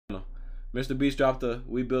Mr. Beast dropped the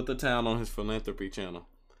We Built the Town on his philanthropy channel.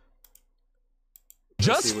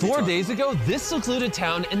 Just 4 days ago, this secluded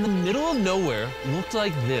town in the middle of nowhere looked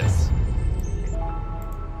like this.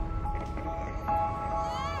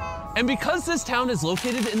 And because this town is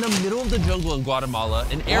located in the middle of the jungle in Guatemala,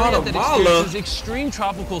 an area that experiences extreme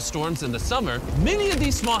tropical storms in the summer, many of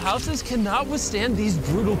these small houses cannot withstand these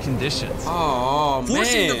brutal conditions. Oh, man.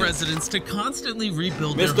 Forcing the residents to constantly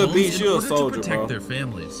rebuild their homes in order to protect their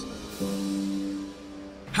families.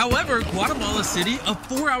 However, Guatemala City, a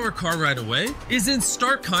 4-hour car ride away, is in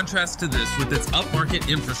stark contrast to this with its upmarket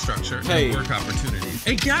infrastructure and work opportunities.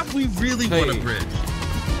 A gap we really want to bridge.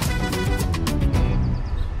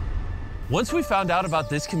 Once we found out about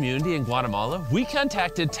this community in Guatemala, we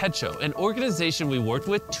contacted Techo, an organization we worked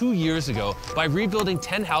with 2 years ago by rebuilding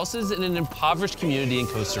 10 houses in an impoverished community in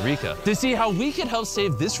Costa Rica to see how we could help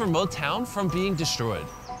save this remote town from being destroyed.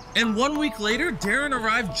 And 1 week later, Darren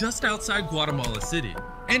arrived just outside Guatemala City.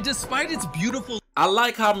 And despite its beautiful... I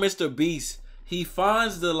like how Mr. Beast, he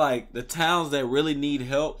finds the towns that really need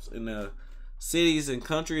help in the cities and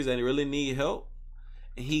countries that really need help.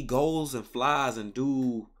 And he goes and flies and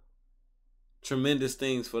do tremendous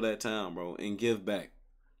things for that town, bro, and give back.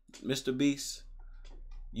 Mr. Beast,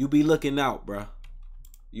 you be looking out, bro.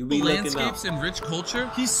 You be landscapes and rich culture,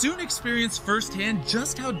 he soon experienced firsthand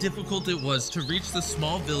just how difficult it was to reach the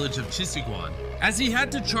small village of Chisiguan, as he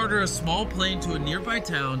had to charter a small plane to a nearby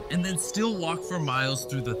town and then still walk for miles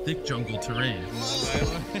through the thick jungle terrain.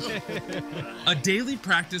 A daily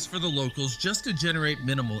practice for the locals just to generate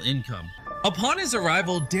minimal income. Upon his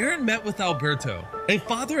arrival, Darren met with Alberto, a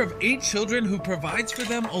father of 8 children who provides for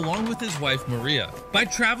them along with his wife Maria, by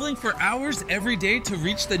traveling for hours every day to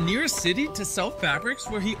reach the nearest city to sell fabrics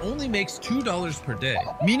where he only makes $2 per day,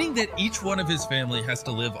 meaning that each one of his family has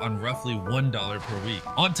to live on roughly $1 per week.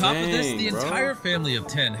 On top of this, the entire family of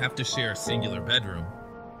 10 have to share a singular bedroom.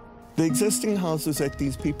 The existing houses that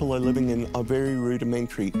these people are living in are very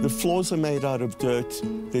rudimentary. The floors are made out of dirt.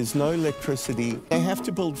 There's no electricity. They have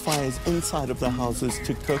to build fires inside of the houses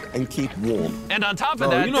to cook and keep warm. And on top of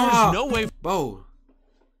that, there's no way... Bro,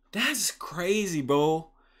 that's crazy, bro.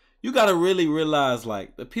 You gotta really realize,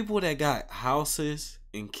 like, the people that got houses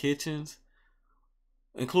and kitchens,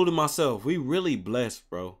 including myself, we really blessed,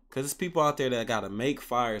 bro. Because there's people out there that gotta make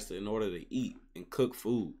fires in order to eat and cook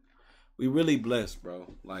food. We really blessed,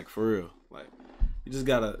 bro. Like, for real. Like, you just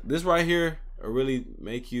gotta... This right here will really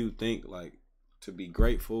make you think, like, to be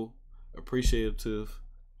grateful, appreciative,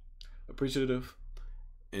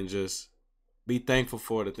 and just be thankful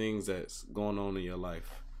for the things that's going on in your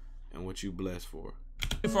life and what you blessed for.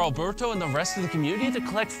 For Alberto and the rest of the community to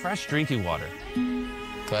collect fresh drinking water.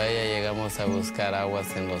 Todavía llegamos a buscar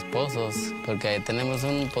aguas en los pozos, porque ahí tenemos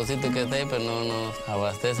un pocito que está ahí, pero no nos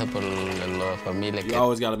abastece por la familia. You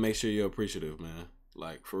always gotta make sure you're appreciative, man.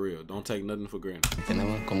 Like, for real. Don't take nothing for granted.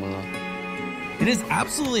 Tenemos como no. It is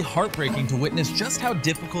absolutely heartbreaking to witness just how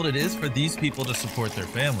difficult it is for these people to support their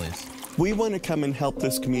families. We want to come and help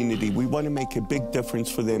this community. We want to make a big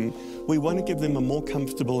difference for them. We want to give them a more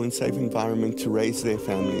comfortable and safe environment to raise their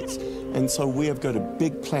families. And so we have got a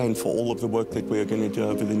big plan for all of the work that we're going to do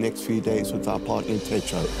over the next few days with our partner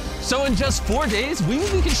Techo. So in just 4 days, we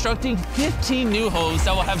will be constructing 15 new homes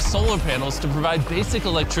that will have solar panels to provide basic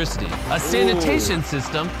electricity, a sanitation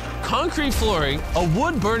system, concrete flooring, a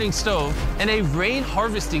wood-burning stove, and a rain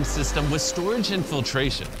harvesting system with storage and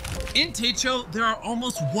filtration. In Techo, there are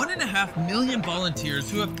almost 1.5 million volunteers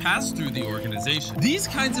who have passed through the organization. These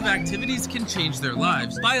kinds of activities can change their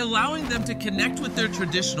lives by allowing them to connect with their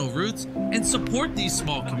traditional roots and support these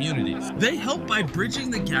small communities. They help by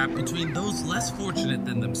bridging the gap between those less fortunate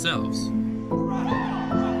than themselves.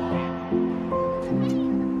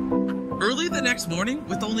 Early the next morning,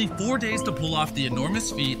 with only 4 days to pull off the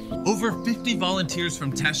enormous feat, over 50 volunteers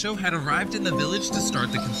from Techo had arrived in the village to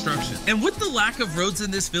start the construction. And with the lack of roads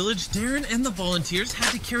in this village, Darren and the volunteers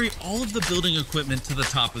had to carry all of the building equipment to the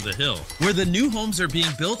top of the hill, where the new homes are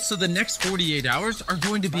being built, so the next 48 hours are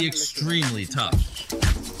going to be extremely tough.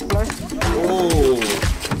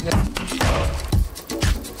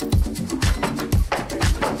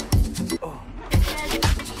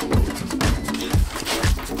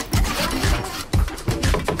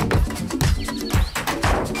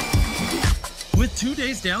 With 2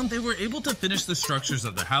 days down, they were able to finish the structures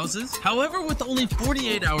of the houses. However, with only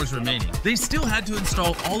 48 hours remaining, they still had to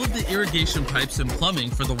install all of the irrigation pipes and plumbing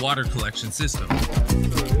for the water collection system.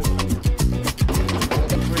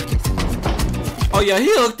 Oh yeah,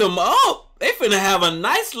 he hooked them up. They finna have a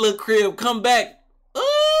nice little crib come back.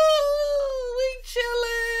 Ooh, we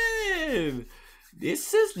chillin'.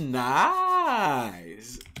 This is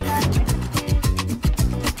nice.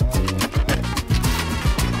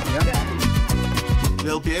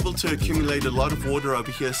 be able to accumulate a lot of water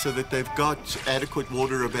over here so that they've got adequate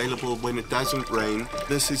water available when it doesn't rain.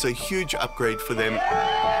 This is a huge upgrade for them.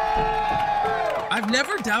 I've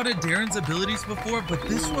never doubted Darren's abilities before, but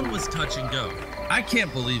this one was touch and go. I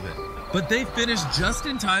can't believe it. But they finished just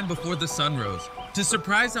in time before the sun rose to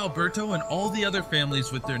surprise Alberto and all the other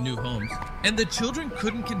families with their new homes. And the children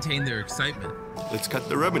couldn't contain their excitement. Let's cut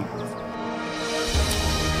the ribbon.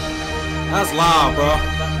 That's loud, bro.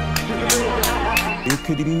 You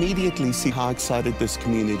could immediately see how excited this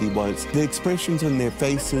community was. The expressions on their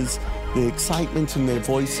faces, the excitement in their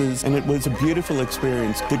voices, and it was a beautiful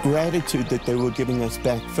experience. The gratitude that they were giving us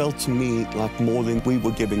back felt to me like more than we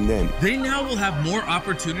were giving them. They now will have more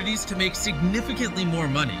opportunities to make significantly more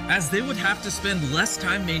money, as they would have to spend less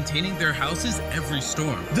time maintaining their houses every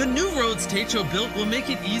storm. The new roads Techo built will make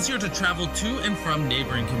it easier to travel to and from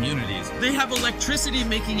neighboring communities. They have electricity,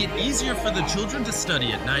 making it easier for the children to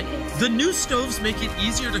study at night. The new stoves make it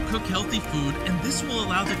easier to cook healthy food, and this will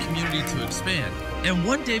allow the community to expand and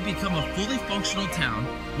one day become a fully functional town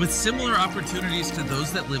with similar opportunities to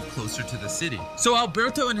those that live closer to the city. So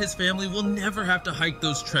Alberto and his family will never have to hike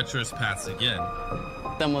those treacherous paths again.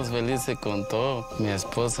 Estamos felices con todo. Mi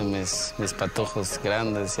esposa, mis patojos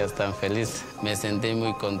grandes ya están felices. Me sentí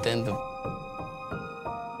muy contento.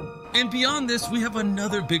 And beyond this, we have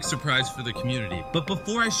another big surprise for the community. But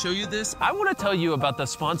before I show you this, I want to tell you about the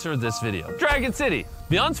sponsor of this video, Dragon City.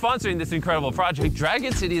 Beyond sponsoring this incredible project,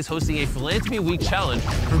 Dragon City is hosting a Philanthropy Week Challenge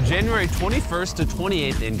from January 21st to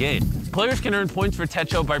 28th in-game. Players can earn points for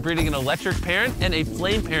Techo by breeding an electric parent and a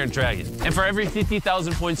flame parent dragon. And for every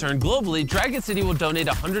 50,000 points earned globally, Dragon City will donate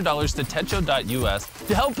 $100 to Techo.us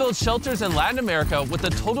to help build shelters in Latin America with a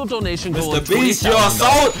total donation goal of Mr.Beast, you're $20,000.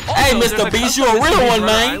 sold. Hey, Mr.Beast, you're a real one,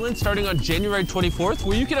 man. Island starting on January 24th,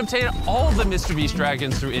 where you can obtain all of the Mr.Beast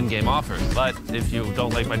dragons through in-game offers. But if you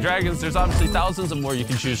don't like my dragons, there's obviously thousands of more you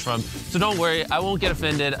can choose from. So don't worry, I won't get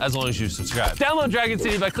offended as long as you subscribe. Download Dragon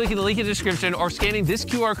City by clicking the link in the description or scanning this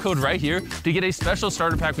QR code right here to get a special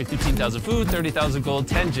starter pack with 15,000 food, 30,000 gold,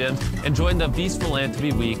 10 gems, and join the Beast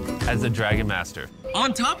Philanthropy Week as the Dragon Master.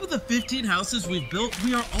 on top of the 15 houses we've built,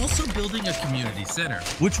 we are also building a community center,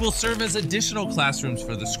 which will serve as additional classrooms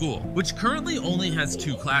for the school, which currently only has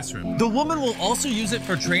 2 classrooms. The woman will also use it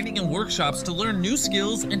for training and workshops to learn new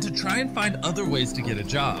skills and to try and find other ways to get a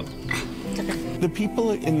job. The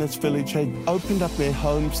people in this village have opened up their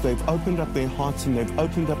homes, they've opened up their hearts, and they've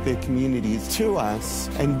opened up their communities to us,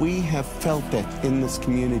 and we have felt that in this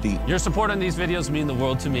community. Your support on these videos mean the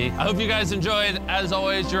world to me. I hope you guys enjoyed. As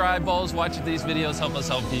always, your eyeballs watching these videos help us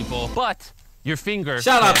help people. But your finger.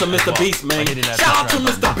 Shout out to Mr.Beast, man. Shout out to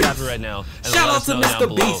Mr.Beast. Tap it right now. Shout out to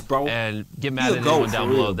Mr.Beast, bro. And get mad at anyone down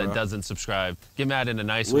below that doesn't subscribe. Get mad in a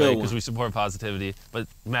nice way because we support positivity, but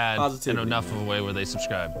mad in enough of a way where they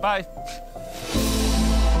subscribe. Bye.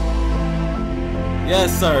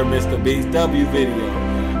 Yes, sir, Mr.Beast. W video.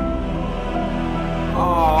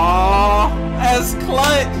 Aww, that's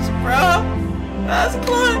clutch, bro. That's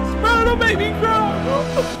clutch, bro. Don't make me cry.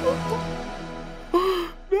 No.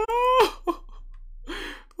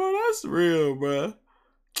 Bro, that's real, bro.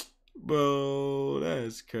 Bro,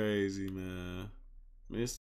 that's crazy, man.